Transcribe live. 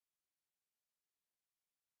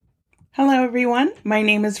Hello, everyone. My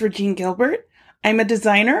name is Regine Gilbert. I'm a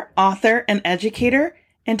designer, author, and educator,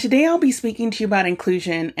 and today I'll be speaking to you about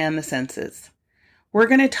inclusion and the senses. We're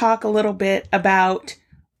going to talk a little bit about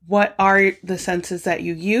what are the senses that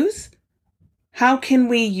you use, how can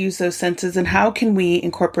we use those senses, and how can we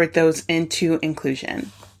incorporate those into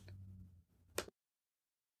inclusion.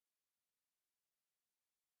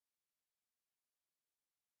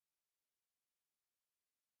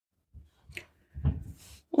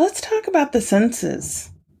 Let's talk about the senses.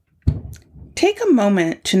 Take a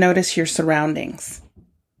moment to notice your surroundings.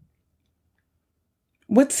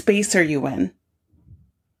 What space are you in?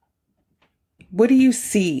 What do you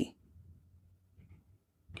see?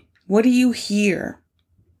 What do you hear?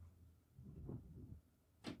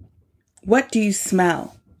 What do you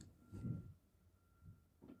smell?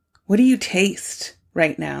 What do you taste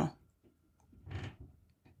right now?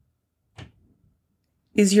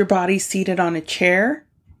 Is your body seated on a chair?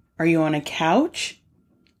 Are you on a couch?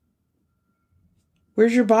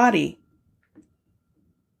 Where's your body?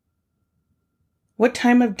 What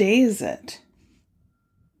time of day is it?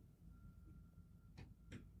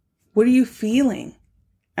 What are you feeling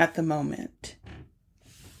at the moment?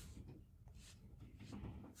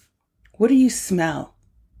 What do you smell?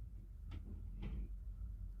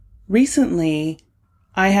 Recently,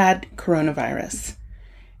 I had coronavirus,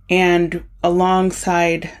 and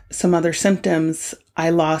alongside some other symptoms, I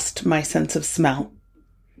lost my sense of smell.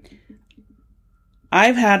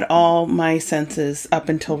 I've had all my senses up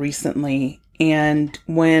until recently, and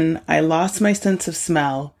when I lost my sense of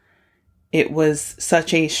smell, it was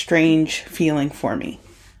such a strange feeling for me.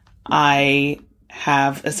 I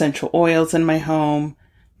have essential oils in my home.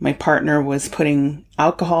 My partner was putting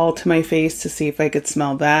alcohol to my face to see if I could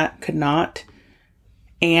smell that, could not.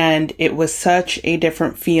 And it was such a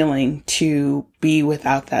different feeling to be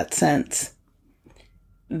without that sense.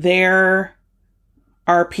 There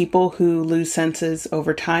are people who lose senses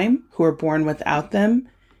over time, who are born without them.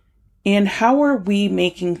 And how are we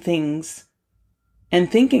making things and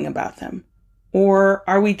thinking about them? Or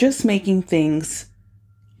are we just making things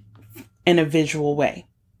in a visual way?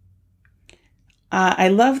 I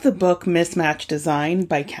love the book Mismatched Design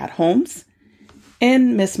by Kat Holmes.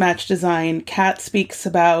 In Mismatched Design, Kat speaks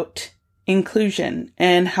about inclusion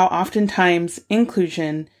and how oftentimes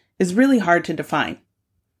inclusion is really hard to define.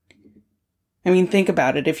 I mean, think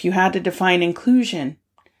about it. If you had to define inclusion,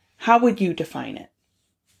 how would you define it?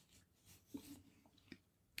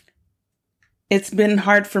 It's been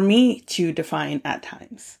hard for me to define at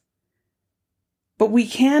times. But we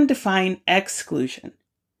can define exclusion.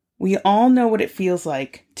 We all know what it feels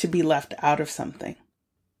like to be left out of something.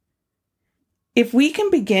 If we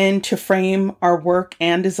can begin to frame our work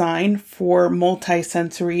and design for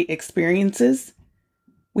multisensory experiences,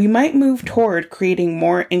 we might move toward creating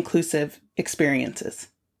more inclusive experiences.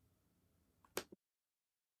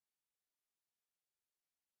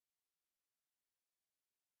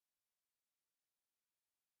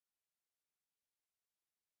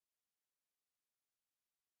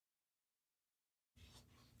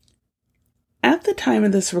 At the time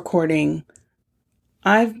of this recording,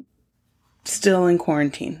 I'm still in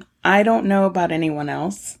quarantine. I don't know about anyone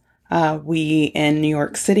else. We in New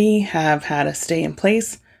York City have had a stay in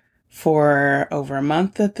place for over a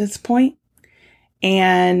month at this point.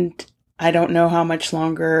 And I don't know how much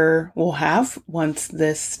longer we'll have once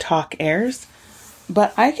this talk airs.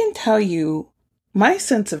 But I can tell you, my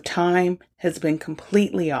sense of time has been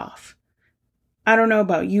completely off. I don't know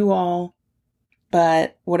about you all,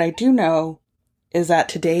 but what I do know is that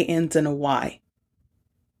today ends in a Y.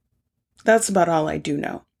 That's about all I do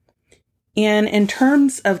know. And in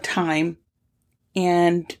terms of time,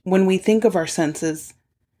 and when we think of our senses,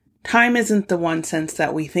 time isn't the one sense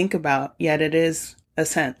that we think about, yet it is a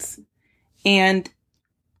sense. And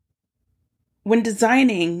when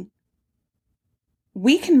designing,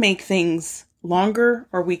 we can make things longer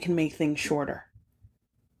or we can make things shorter.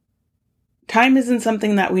 Time isn't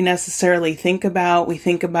something that we necessarily think about. We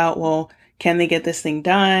think about, well, can they get this thing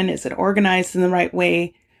done? Is it organized in the right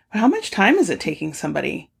way? But how much time is it taking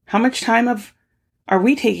somebody? How much time are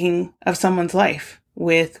we taking of someone's life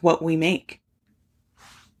with what we make?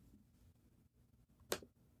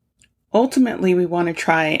 Ultimately, we want to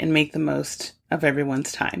try and make the most of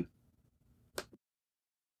everyone's time.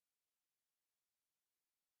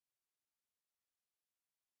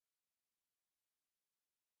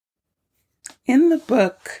 In the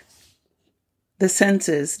book, The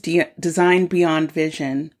Senses, Design Beyond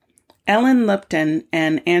Vision, Ellen Lipton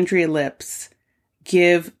and Andrea Lips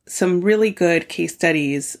give some really good case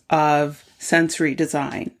studies of sensory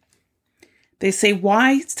design. They say,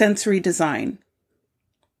 why sensory design?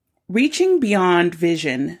 Reaching beyond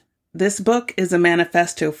vision, this book is a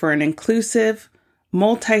manifesto for an inclusive,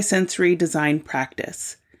 multi-sensory design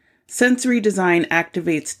practice. Sensory design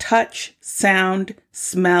activates touch, sound,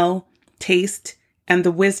 smell, taste, and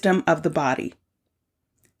the wisdom of the body.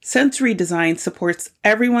 Sensory design supports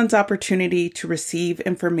everyone's opportunity to receive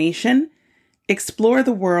information, explore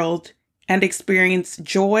the world, and experience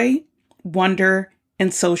joy, wonder,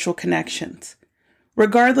 and social connections,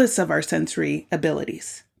 regardless of our sensory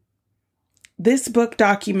abilities. This book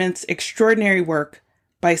documents extraordinary work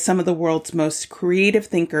by some of the world's most creative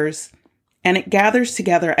thinkers, and it gathers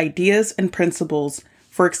together ideas and principles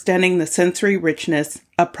for extending the sensory richness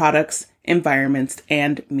of products, environments,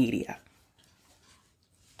 and media.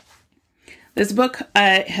 This book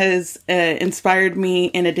has inspired me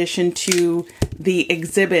in addition to the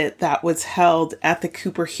exhibit that was held at the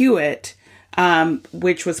Cooper Hewitt,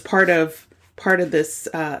 which was part of this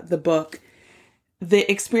the book.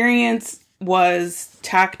 The experience was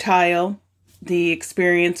tactile. The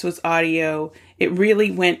experience was audio. It really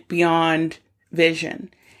went beyond vision.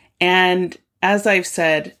 And as I've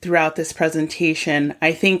said throughout this presentation,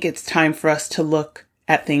 I think it's time for us to look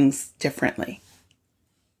at things differently.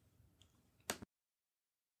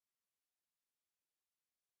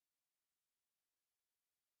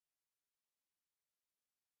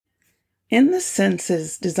 In The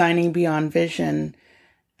Senses, Designing Beyond Vision,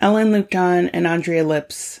 Ellen Lupton and Andrea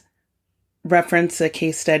Lips reference a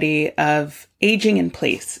case study of aging in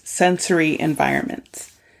place, sensory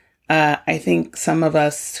environments. I think some of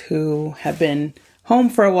us who have been home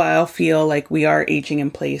for a while feel like we are aging in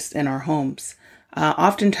place in our homes.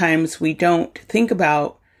 Oftentimes we don't think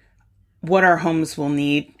about what our homes will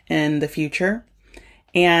need in the future.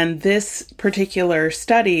 And this particular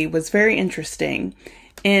study was very interesting.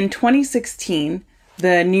 In 2016,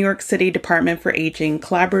 the New York City Department for Aging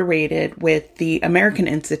collaborated with the American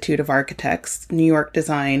Institute of Architects' New York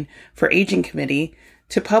Design for Aging Committee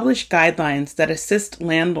to publish guidelines that assist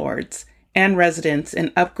landlords and residents in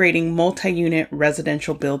upgrading multi-unit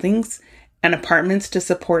residential buildings and apartments to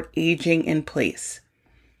support aging in place.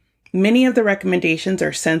 Many of the recommendations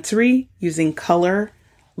are sensory, using color,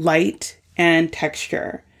 light, and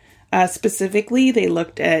texture. Specifically, they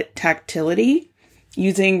looked at tactility,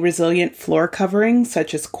 using resilient floor coverings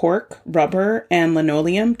such as cork, rubber, and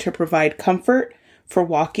linoleum to provide comfort for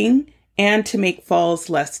walking and to make falls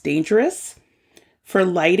less dangerous. For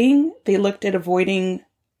lighting, they looked at avoiding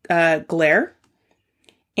glare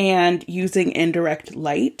and using indirect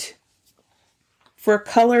light. For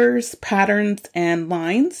colors, patterns, and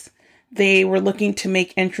lines, they were looking to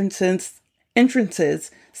make entrances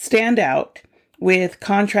stand out with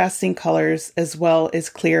contrasting colors as well as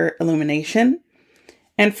clear illumination.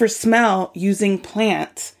 And for smell, using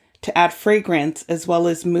plants to add fragrance as well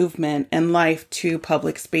as movement and life to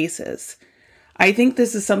public spaces. I think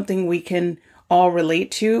this is something we can all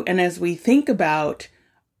relate to. And as we think about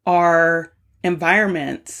our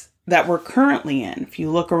environments that we're currently in, if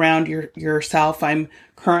you look around yourself, I'm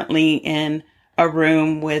currently in a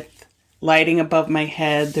room with lighting above my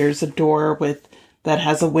head. There's a door that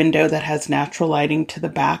has a window that has natural lighting to the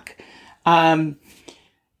back.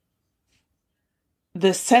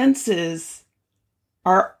 The senses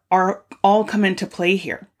are all come into play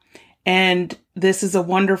here. And this is a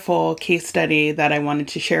wonderful case study that I wanted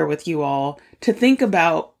to share with you all to think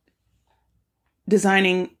about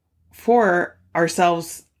designing for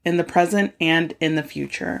ourselves in the present and in the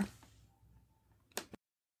future.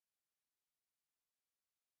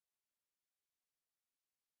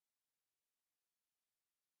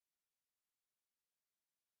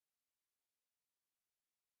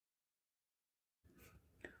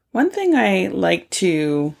 One thing I like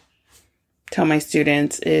to tell my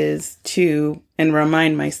students and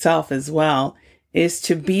remind myself as well, is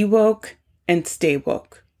to be woke and stay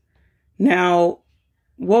woke. Now,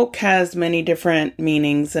 woke has many different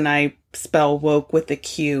meanings, and I spell woke with a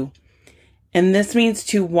Q. And this means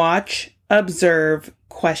to watch, observe,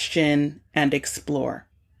 question, and explore.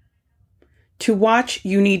 To watch,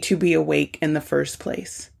 you need to be awake in the first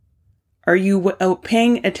place. Are you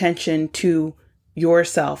paying attention to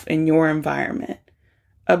yourself and your environment?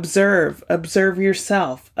 Observe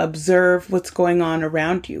yourself. Observe what's going on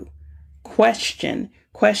around you. Question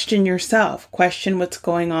yourself. Question what's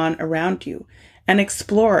going on around you. And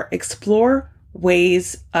explore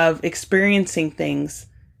ways of experiencing things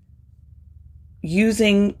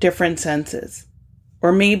using different senses,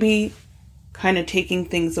 or maybe kind of taking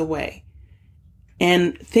things away.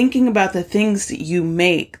 And thinking about the things that you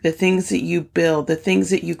make, the things that you build, the things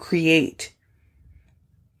that you create.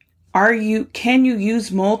 Can you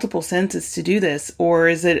use multiple senses to do this, or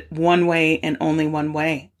is it one way and only one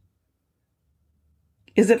way?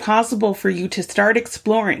 Is it possible for you to start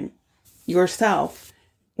exploring yourself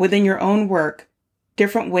within your own work,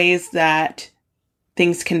 different ways that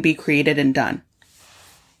things can be created and done?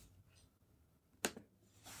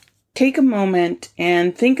 Take a moment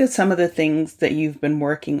and think of some of the things that you've been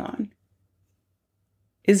working on.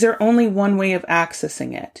 Is there only one way of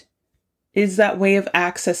accessing it? Is that way of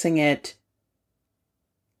accessing it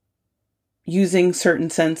using certain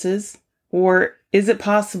senses? Or is it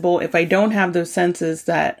possible, if I don't have those senses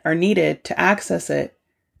that are needed to access it,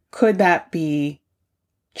 could that be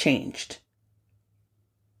changed?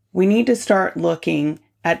 We need to start looking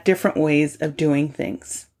at different ways of doing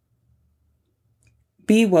things.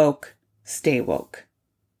 Be woke, stay woke.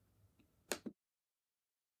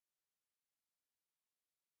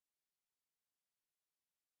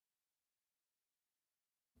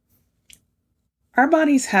 Our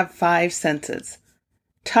bodies have 5 senses: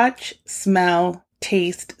 touch, smell,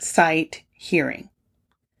 taste, sight, hearing.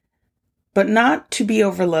 But not to be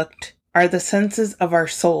overlooked are the senses of our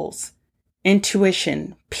souls: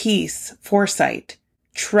 intuition, peace, foresight,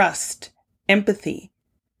 trust, empathy.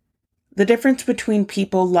 The difference between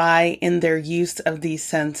people lie in their use of these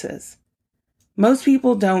senses. Most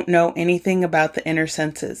people don't know anything about the inner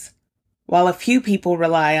senses, while a few people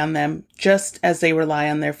rely on them just as they rely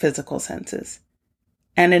on their physical senses.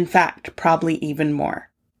 And in fact, probably even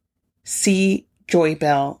more. See Joy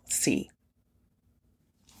Bell C.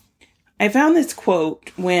 I found this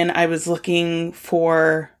quote when I was looking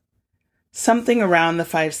for something around the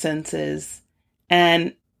 5 senses,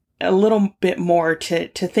 and a little bit more to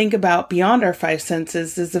think about beyond our 5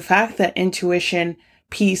 senses is the fact that intuition,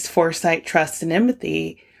 peace, foresight, trust, and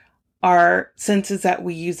empathy are senses that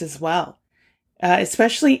we use as well.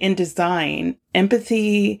 Especially in design,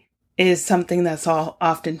 empathy is something that's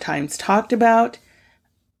oftentimes talked about.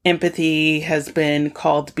 Empathy has been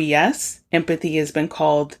called BS. Empathy has been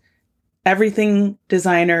called everything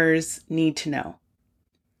designers need to know.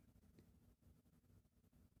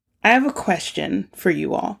 I have a question for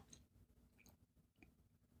you all.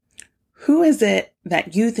 Who is it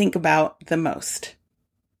that you think about the most?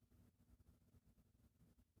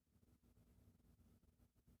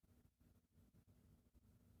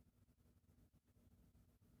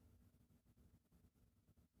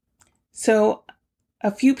 So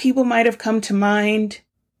a few people might have come to mind,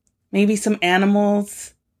 maybe some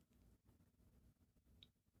animals.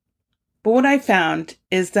 But what I found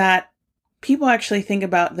is that people actually think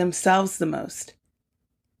about themselves the most.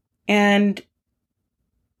 And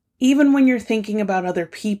even when you're thinking about other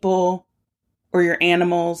people or your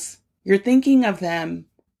animals, you're thinking of them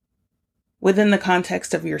within the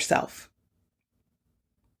context of yourself.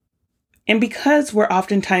 And because we're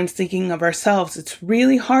oftentimes thinking of ourselves, it's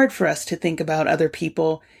really hard for us to think about other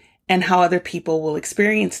people and how other people will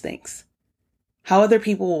experience things, how other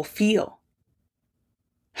people will feel.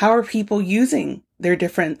 How are people using their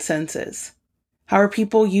different senses? How are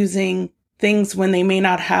people using things when they may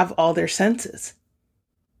not have all their senses?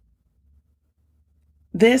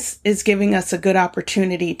 This is giving us a good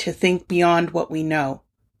opportunity to think beyond what we know,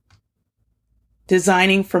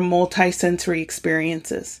 designing for multi-sensory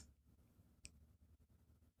experiences.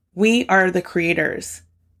 We are the creators.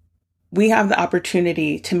 We have the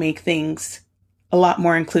opportunity to make things a lot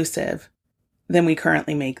more inclusive than we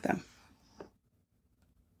currently make them.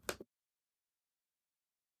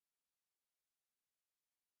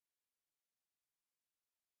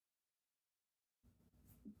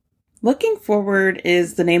 Looking Forward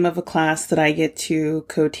is the name of a class that I get to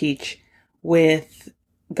co-teach with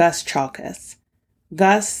Gus Chalkus.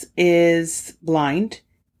 Gus is blind,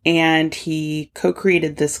 and he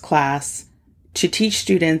co-created this class to teach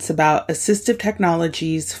students about assistive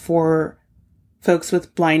technologies for folks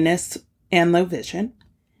with blindness and low vision.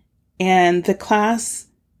 And the class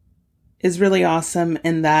is really awesome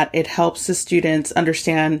in that it helps the students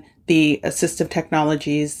understand the assistive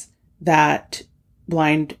technologies that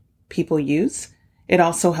blind people use. It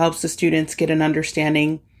also helps the students get an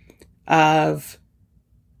understanding of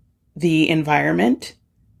the environment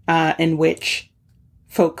in which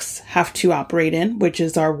folks have to operate in, which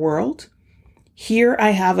is our world. Here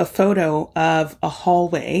I have a photo of a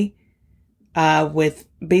hallway with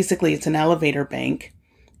basically it's an elevator bank,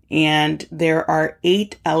 and there are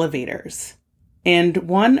 8 elevators. And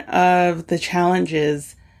one of the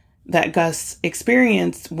challenges that Gus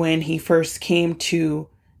experienced when he first came to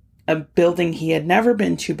a building he had never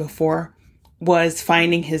been to before was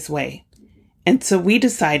finding his way. And so we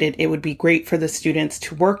decided it would be great for the students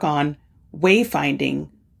to work on wayfinding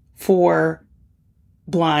for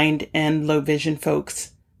blind and low vision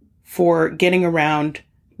folks for getting around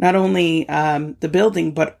not only the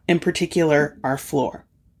building, but in particular our floor.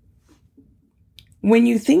 When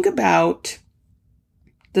you think about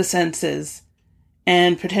the senses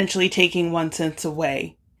and potentially taking one sense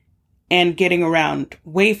away and getting around,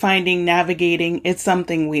 wayfinding, navigating, it's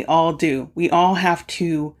something we all do. We all have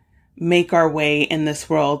to make our way in this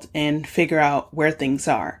world and figure out where things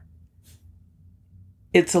are.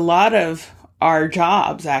 It's a lot of our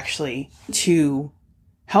jobs, actually, to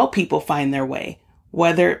help people find their way,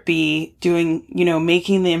 whether it be doing,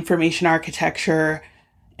 making the information architecture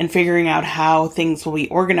and figuring out how things will be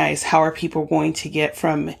organized. How are people going to get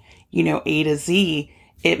from, A to Z?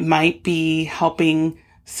 It might be helping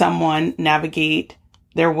someone navigate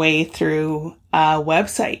their way through a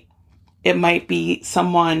website. It might be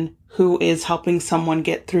someone who is helping someone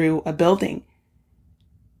get through a building.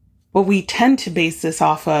 But we tend to base this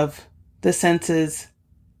off of the senses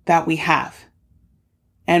that we have.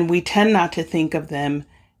 And we tend not to think of them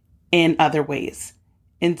in other ways.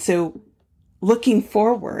 And so looking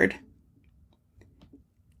forward,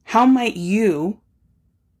 how might you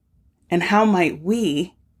and how might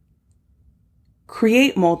we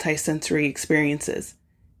create multisensory experiences?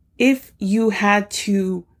 If you had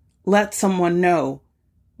to let someone know,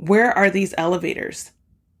 where are these elevators?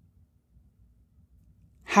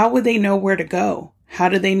 How would they know where to go? How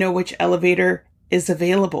do they know which elevator is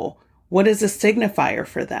available? What is a signifier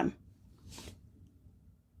for them?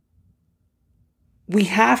 We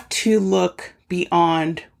have to look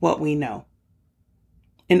beyond what we know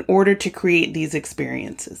in order to create these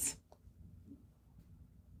experiences.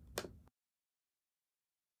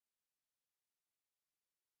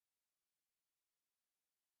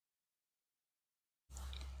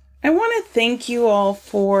 I want to thank you all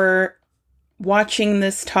for watching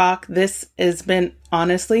this talk. This has been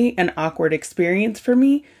honestly an awkward experience for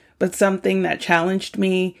me, but something that challenged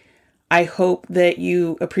me. I hope that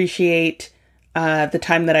you appreciate the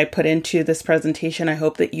time that I put into this presentation. I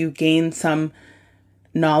hope that you gain some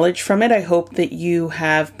knowledge from it. I hope that you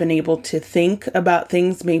have been able to think about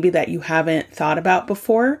things maybe that you haven't thought about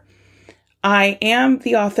before. I am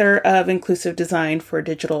the author of Inclusive Design for a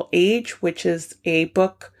Digital Age, which is a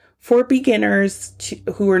book for beginners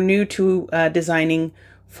who are new to designing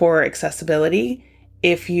for accessibility.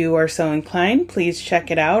 If you are so inclined, please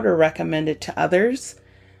check it out or recommend it to others.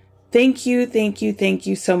 Thank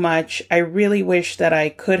you so much. I really wish that I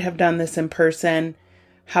could have done this in person.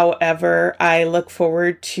 However, I look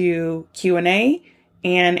forward to Q&A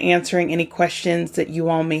and answering any questions that you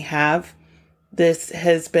all may have. This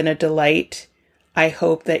has been a delight. I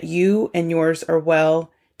hope that you and yours are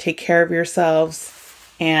well. Take care of yourselves,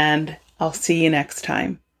 and I'll see you next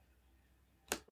time.